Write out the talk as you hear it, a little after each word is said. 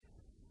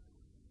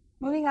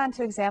Moving on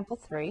to example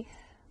 3,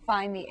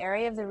 find the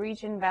area of the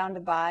region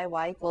bounded by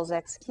y equals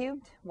x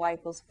cubed, y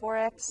equals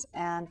 4x,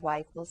 and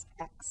y equals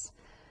x.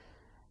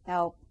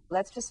 Now,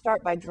 let's just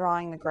start by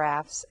drawing the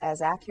graphs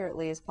as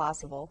accurately as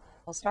possible.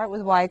 We'll start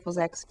with y equals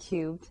x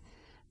cubed,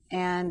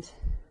 and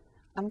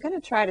I'm going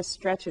to try to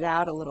stretch it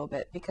out a little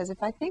bit, because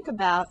if I think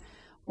about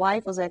y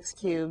equals x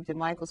cubed and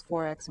y equals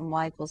 4x and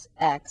y equals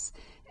x,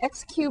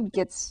 x cubed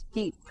gets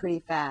steep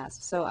pretty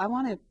fast. So I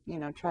want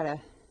to, try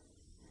to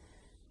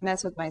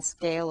mess with my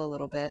scale a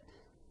little bit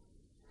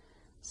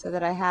so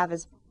that I have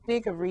as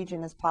big a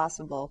region as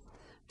possible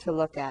to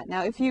look at.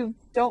 Now, if you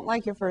don't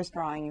like your first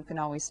drawing, you can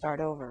always start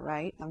over,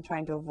 right? I'm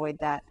trying to avoid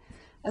that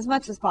as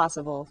much as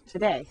possible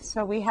today.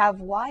 So we have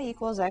y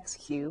equals x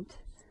cubed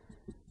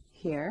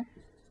here.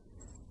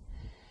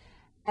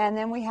 And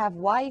then we have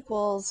y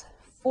equals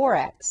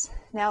 4x.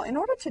 Now, in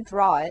order to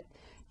draw it,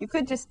 you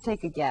could just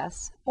take a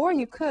guess, or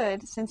you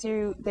could, since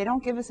they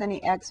don't give us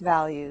any x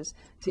values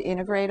to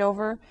integrate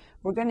over,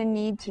 we're going to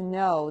need to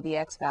know the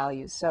x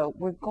values. So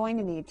we're going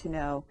to need to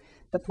know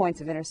the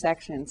points of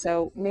intersection.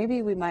 So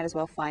maybe we might as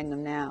well find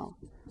them now.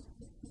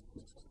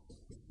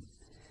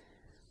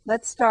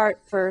 Let's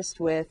start first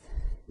with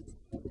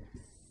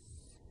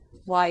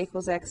y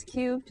equals x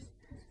cubed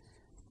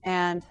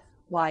and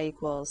y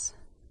equals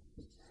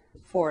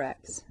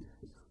 4x.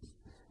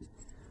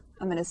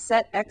 I'm going to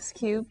set x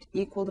cubed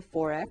equal to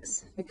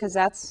 4x because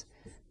that's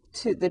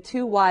the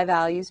two y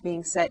values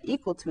being set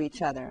equal to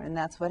each other, and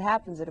that's what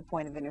happens at a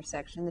point of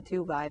intersection. The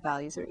two y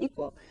values are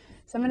equal.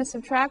 So I'm going to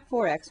subtract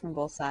 4x from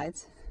both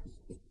sides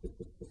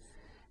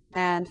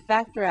and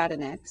factor out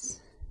an x.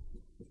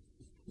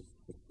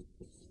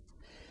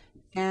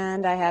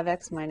 And I have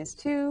x minus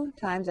 2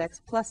 times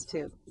x plus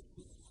 2.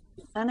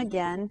 And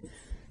again,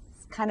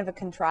 it's kind of a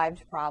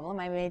contrived problem.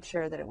 I made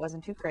sure that it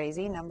wasn't too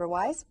crazy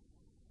number-wise.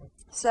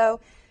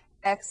 So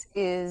x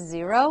is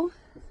 0,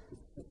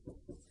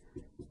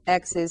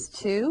 x is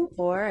 2,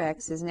 or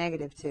x is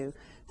negative 2.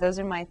 Those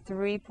are my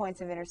 3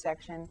 points of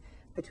intersection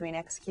between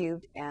x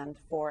cubed and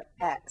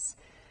 4x.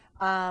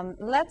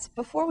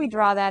 Before we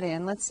draw that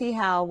in, let's see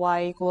how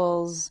y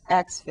equals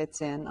x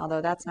fits in,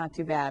 although that's not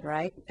too bad,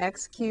 right?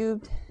 X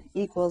cubed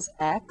equals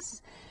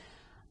x.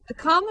 A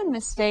common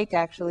mistake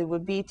actually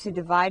would be to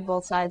divide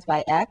both sides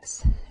by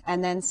x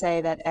and then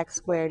say that x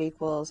squared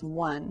equals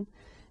 1.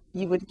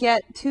 You would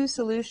get two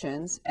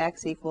solutions,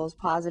 x equals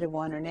positive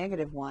 1 or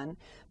negative 1,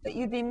 but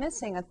you'd be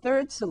missing a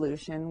third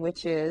solution,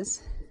 which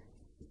is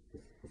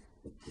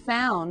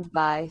found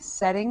by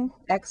setting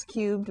x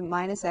cubed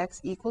minus x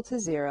equal to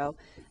 0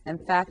 and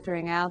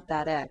factoring out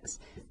that x.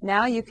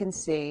 Now you can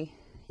see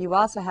you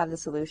also have the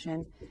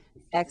solution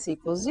x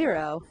equals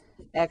 0,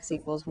 x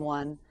equals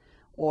 1,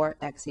 or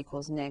x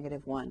equals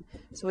negative 1.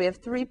 So we have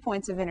 3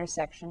 points of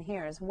intersection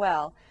here as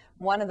well.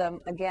 One of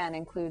them, again,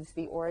 includes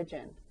the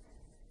origin.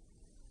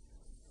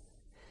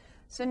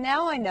 So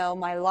now I know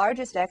my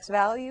largest x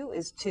value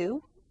is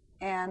 2,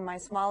 and my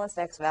smallest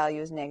x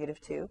value is negative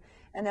 2.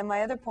 And then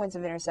my other points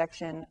of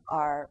intersection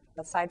are,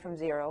 aside from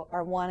 0,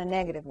 are 1 and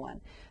negative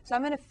 1. So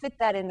I'm going to fit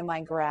that into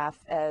my graph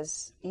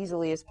as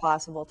easily as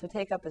possible to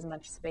take up as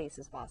much space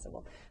as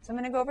possible. So I'm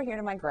going to go over here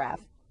to my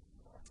graph,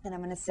 and I'm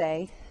going to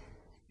say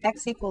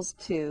x equals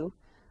 2.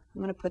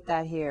 I'm going to put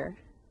that here.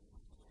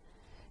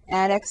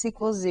 And x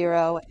equals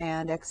 0,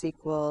 and x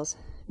equals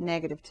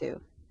negative 2.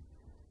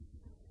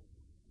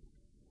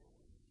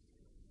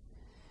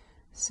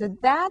 So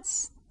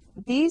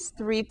these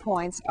 3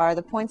 points are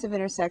the points of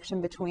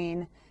intersection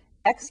between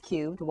x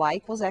cubed, y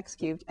equals x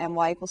cubed, and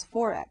y equals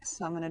 4x.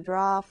 So I'm going to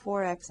draw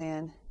 4x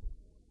in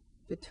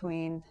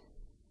between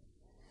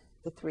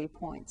the 3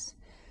 points.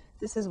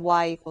 This is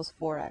y equals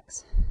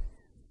 4x.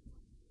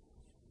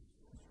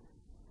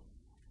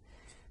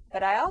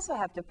 But I also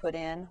have to put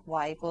in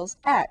y equals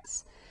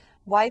x.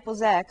 Y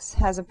equals x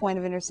has a point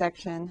of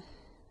intersection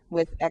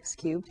with x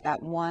cubed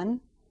at 1,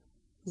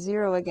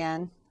 0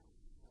 again,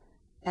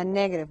 and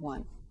negative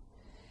 1.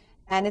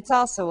 And it's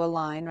also a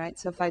line, right?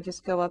 So if I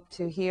just go up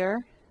to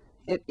here,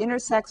 it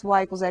intersects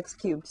y equals x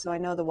cubed. So I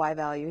know the y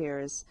value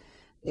here is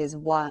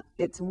 1.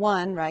 It's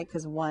 1, right?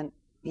 Because 1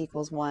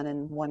 equals 1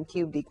 and 1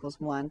 cubed equals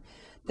 1.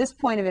 This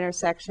point of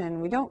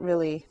intersection, I don't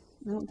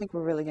think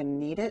we're really going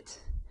to need it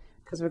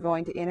because we're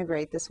going to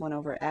integrate this one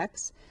over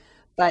x.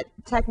 But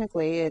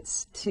technically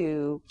it's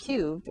 2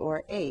 cubed,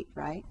 or 8,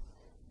 right?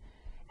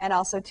 And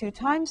also 2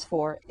 times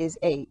 4 is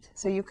 8.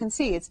 So you can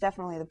see it's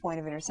definitely the point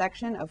of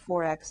intersection of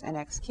 4x and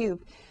x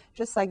cubed,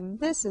 just like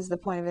this is the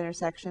point of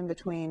intersection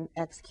between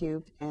x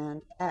cubed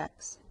and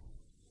x.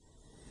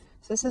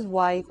 So this is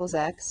y equals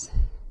x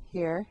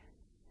here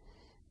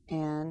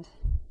and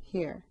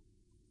here.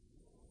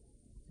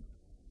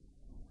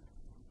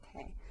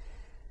 Okay.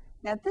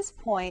 Now at this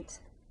point,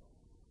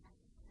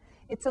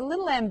 it's a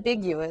little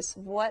ambiguous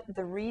what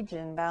the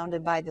region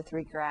bounded by the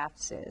 3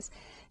 graphs is.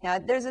 Now,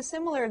 there's a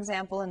similar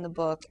example in the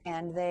book,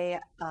 and they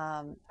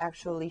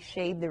actually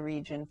shade the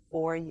region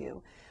for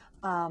you.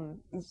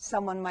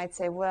 Someone might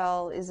say,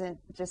 well, isn't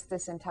just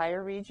this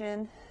entire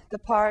region the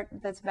part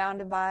that's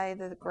bounded by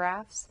the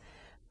graphs?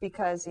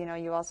 because, you know,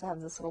 you also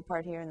have this little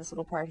part here and this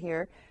little part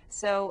here.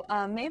 So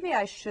maybe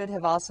I should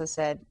have also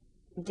said,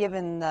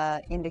 given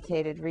the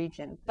indicated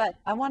region, but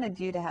I wanted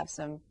you to have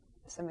some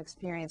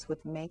experience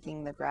with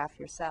making the graph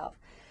yourself.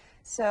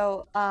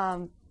 So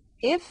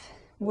if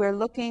we're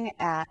looking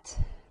at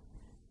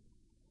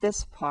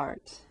this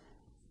part,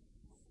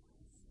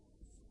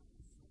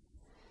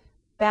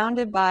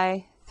 bounded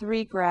by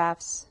 3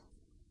 graphs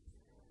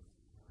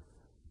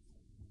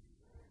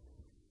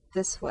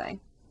this way,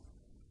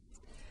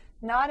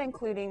 not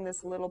including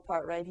this little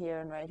part right here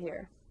and right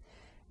here.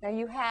 Now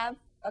you have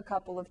a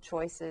couple of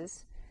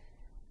choices.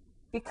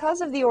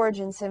 Because of the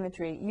origin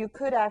symmetry, you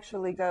could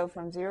actually go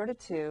from 0 to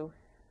 2,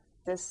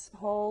 this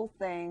whole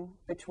thing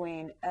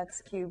between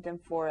x cubed and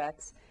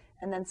 4x,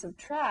 and then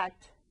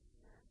subtract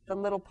the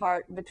little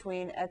part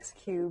between x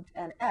cubed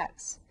and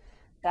x.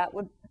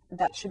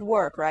 That should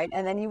work, right?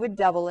 And then you would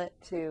double it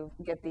to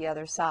get the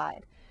other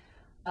side.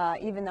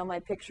 Even though my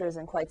picture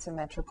isn't quite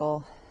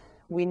symmetrical,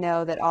 we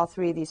know that all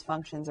 3 of these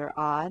functions are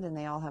odd and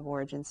they all have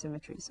origin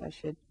symmetry, so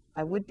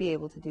I would be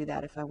able to do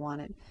that if I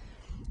wanted.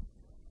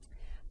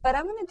 But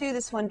I'm going to do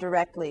this one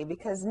directly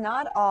because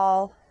not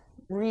all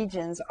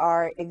regions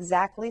are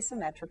exactly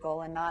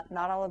symmetrical and not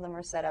all of them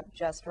are set up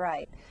just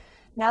right.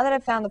 Now that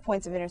I've found the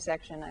points of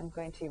intersection, I'm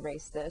going to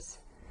erase this.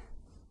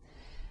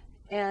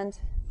 And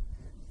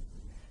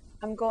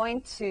I'm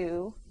going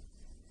to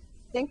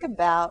think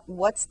about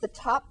what's the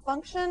top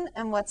function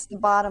and what's the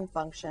bottom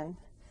function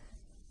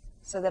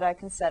so that I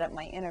can set up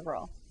my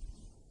integral.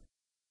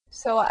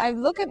 So I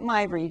look at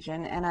my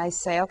region and I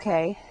say,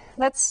 okay,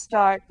 let's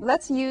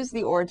use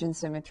the origin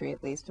symmetry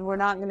at least. We're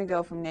not going to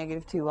go from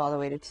 -2 all the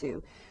way to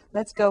 2.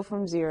 Let's go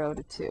from 0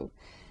 to 2.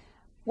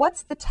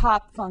 What's the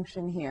top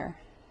function here?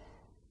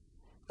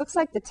 Looks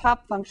like the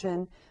top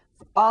function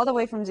all the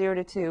way from 0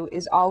 to 2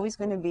 is always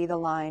going to be the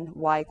line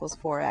y equals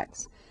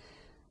 4x.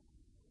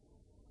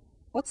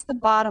 What's the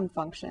bottom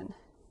function?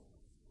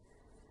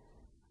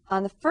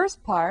 On the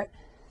first part,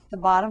 the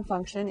bottom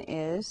function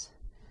is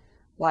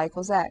y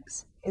equals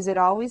x. Is it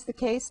always the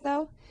case,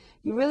 though?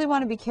 You really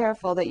want to be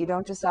careful that you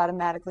don't just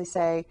automatically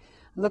say,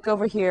 look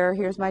over here,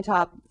 here's my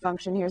top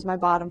function, here's my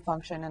bottom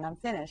function, and I'm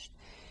finished.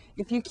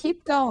 If you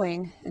keep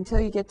going until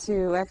you get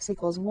to x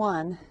equals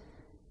 1,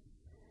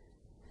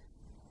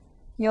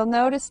 you'll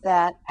notice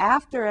that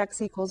after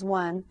x equals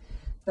 1,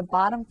 the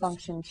bottom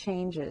function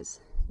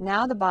changes.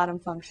 Now the bottom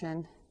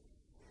function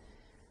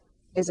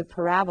is a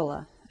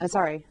parabola.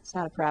 Sorry, it's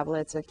not a parabola,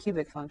 it's a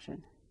cubic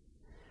function.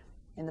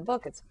 In the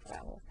book, it's a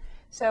parabola.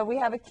 So we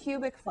have a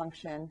cubic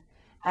function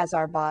as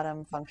our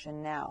bottom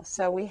function now.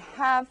 So we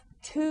have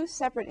 2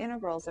 separate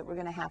integrals that we're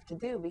going to have to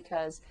do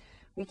because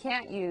we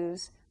can't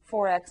use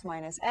 4x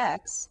minus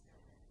x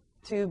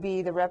to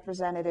be the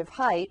representative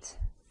height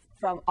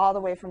from all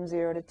the way from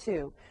 0 to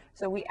 2.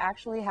 So we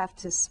actually have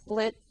to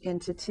split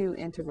into 2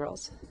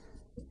 integrals.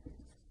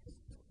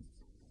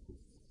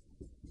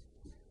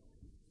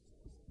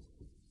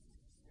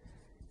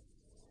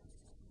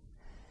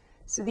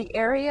 So the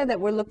area that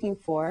we're looking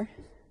for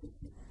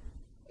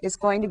is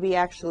going to be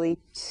actually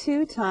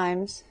 2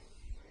 times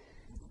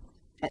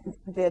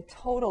the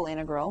total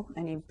integral.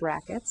 I need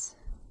brackets.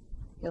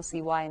 You'll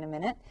see why in a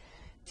minute.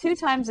 2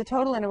 times the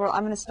total integral.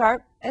 I'm going to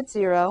start at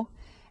 0,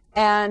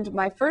 and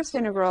my first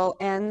integral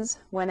ends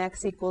when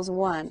x equals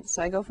 1.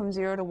 So I go from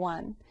 0 to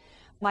 1.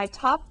 My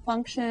top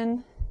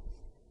function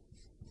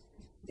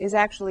is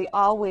actually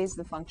always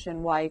the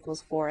function y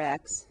equals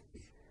 4x.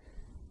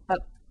 But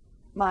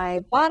my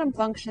bottom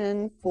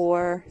function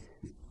for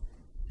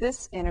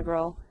this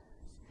integral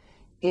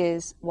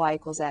is y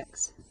equals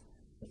x.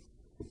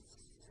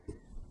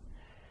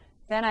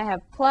 Then I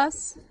have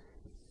plus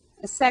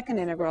a second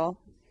integral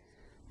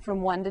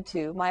from 1 to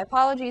 2. My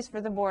apologies for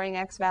the boring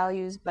x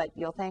values, but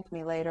you'll thank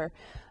me later.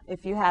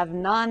 If you have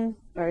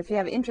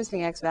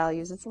interesting x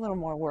values, it's a little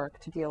more work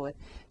to deal with.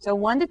 So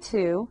 1 to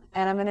 2,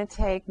 and I'm going to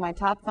take my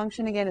top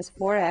function again is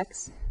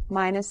 4x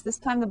minus, this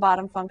time the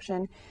bottom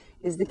function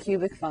is the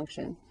cubic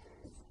function,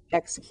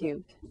 x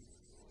cubed.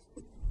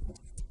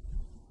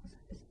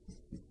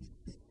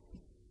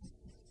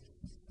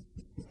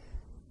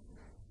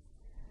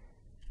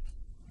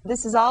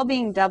 This is all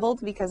being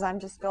doubled because I'm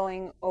just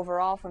going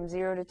overall from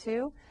 0 to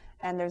 2,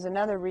 and there's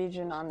another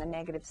region on the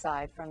negative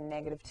side from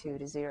 -2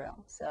 to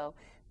 0. So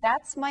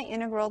that's my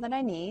integral that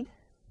I need,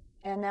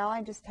 and now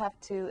I just have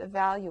to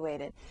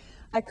evaluate it.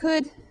 I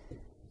could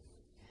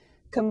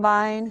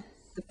combine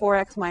the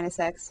 4x minus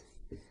x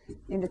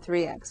into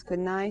 3x,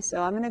 couldn't I?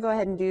 So I'm going to go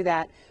ahead and do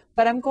that,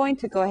 but I'm going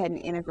to go ahead and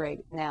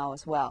integrate now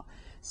as well.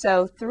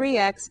 So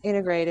 3x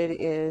integrated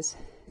is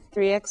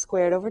 3x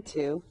squared over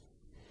 2.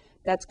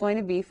 That's going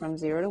to be from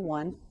 0 to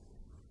 1.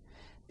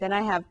 Then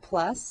I have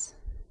plus.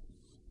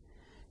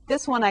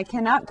 This one I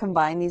cannot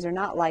combine. These are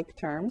not like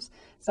terms.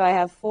 So I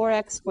have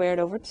 4x squared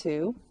over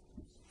 2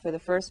 for the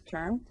first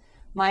term,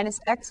 minus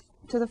x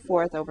to the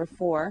 4th over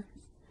 4,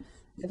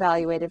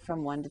 evaluated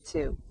from 1 to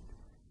 2.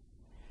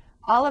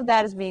 All of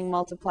that is being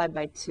multiplied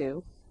by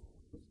 2.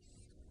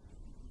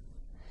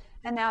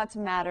 And now it's a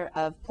matter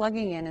of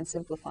plugging in and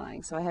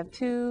simplifying. So I have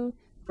 2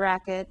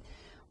 bracket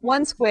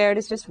 1 squared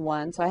is just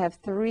 1, so I have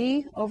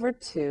 3 over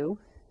 2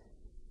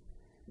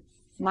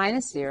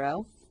 minus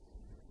 0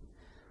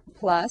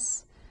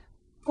 plus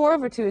 4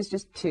 over 2 is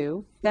just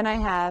 2. Then I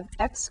have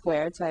x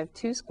squared, so I have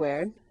 2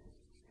 squared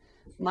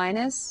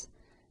minus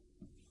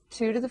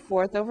 2 to the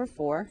 4th over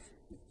 4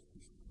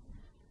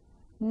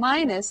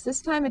 minus,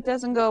 this time it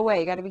doesn't go away.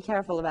 You got to be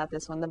careful about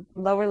this one. The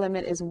lower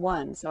limit is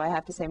 1, so I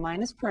have to say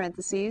minus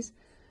parentheses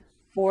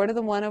 4 to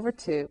the 1 over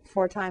 2,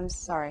 4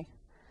 times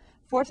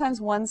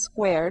 1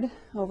 squared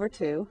over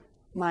 2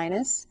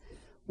 minus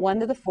 1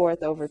 to the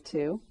 4th over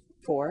 2,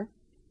 4.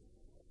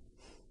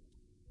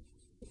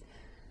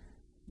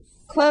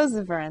 Close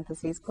the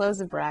parentheses, close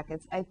the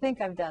brackets. I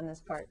think I've done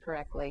this part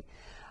correctly.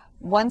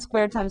 1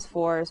 squared times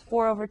 4 is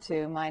 4 over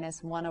 2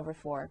 minus 1 over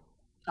 4.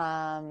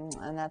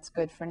 And that's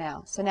good for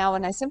now. So now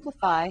when I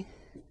simplify,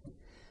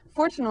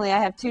 fortunately I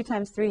have 2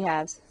 times 3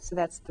 halves, so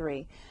that's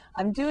 3.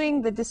 I'm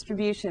doing the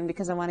distribution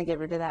because I want to get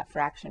rid of that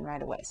fraction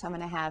right away. So I'm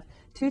going to have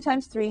 2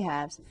 times 3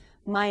 halves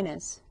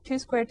minus 2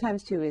 squared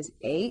times 2 is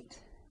 8.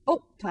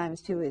 Oh,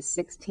 times 2 is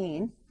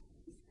 16,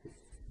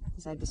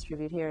 as I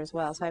distribute here as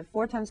well. So I have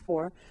 4 times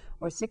 4,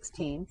 or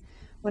 16.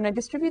 When I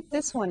distribute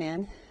this one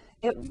in,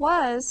 it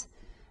was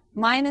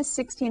minus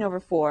 16 over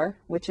 4,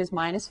 which is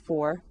minus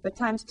 4, but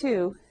times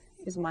 2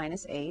 is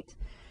minus 8.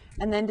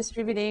 And then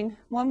distributing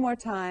one more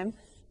time,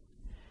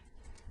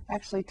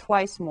 actually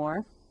twice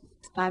more,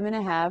 I'm going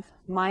to have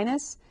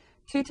minus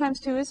 2 times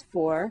 2 is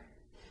 4.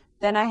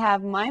 Then I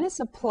have minus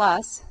a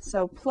plus,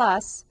 so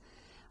plus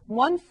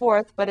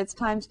 1/4, but it's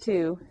times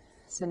 2,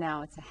 so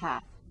now it's a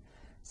half.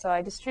 So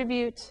I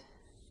distribute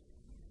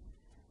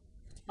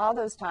all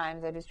those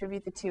times, I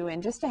distribute the 2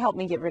 in just to help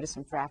me get rid of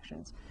some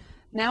fractions.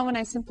 Now when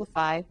I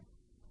simplify,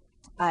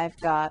 I've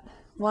got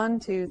 1,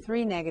 2,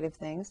 3 negative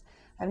things.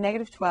 I have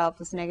negative 12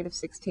 plus negative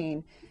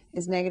 16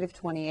 is negative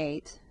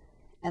 28.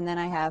 And then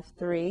I have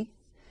 3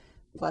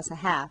 plus a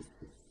half.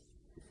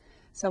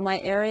 So my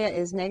area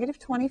is negative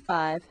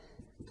 25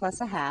 plus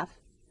a half,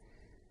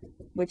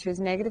 which is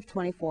negative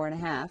 24 and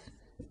a half.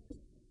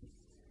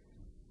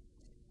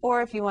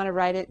 Or if you want to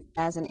write it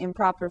as an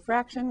improper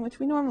fraction, which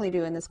we normally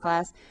do in this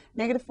class,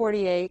 negative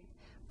 48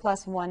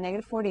 plus 1,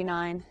 negative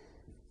 49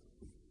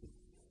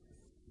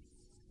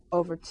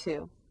 over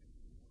 2.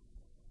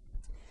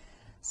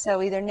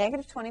 So either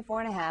negative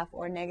 24 and a half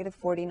or negative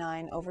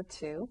 49 over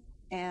 2.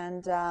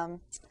 And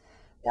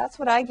that's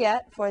what I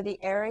get for the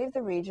area of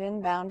the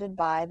region bounded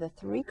by the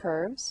 3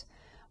 curves,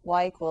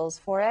 y equals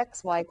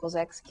 4x, y equals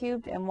x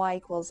cubed, and y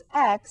equals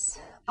x.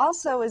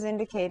 Also is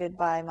indicated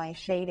by my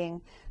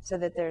shading so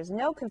that there's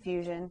no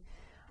confusion.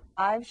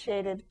 I've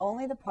shaded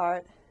only the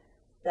part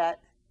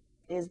that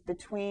is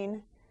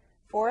between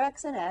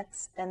 4x and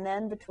x, and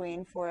then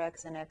between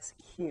 4x and x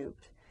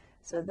cubed.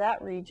 So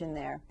that region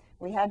there.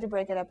 We had to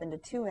break it up into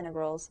 2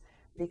 integrals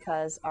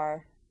because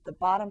the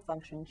bottom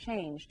function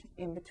changed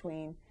in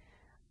between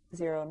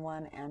 0 and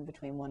 1 and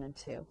between 1 and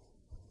 2.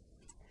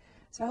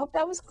 So I hope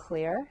that was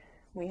clear.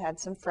 We had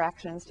some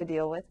fractions to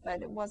deal with,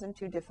 but it wasn't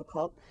too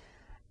difficult.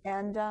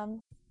 And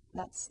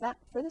that's that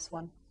for this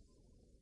one.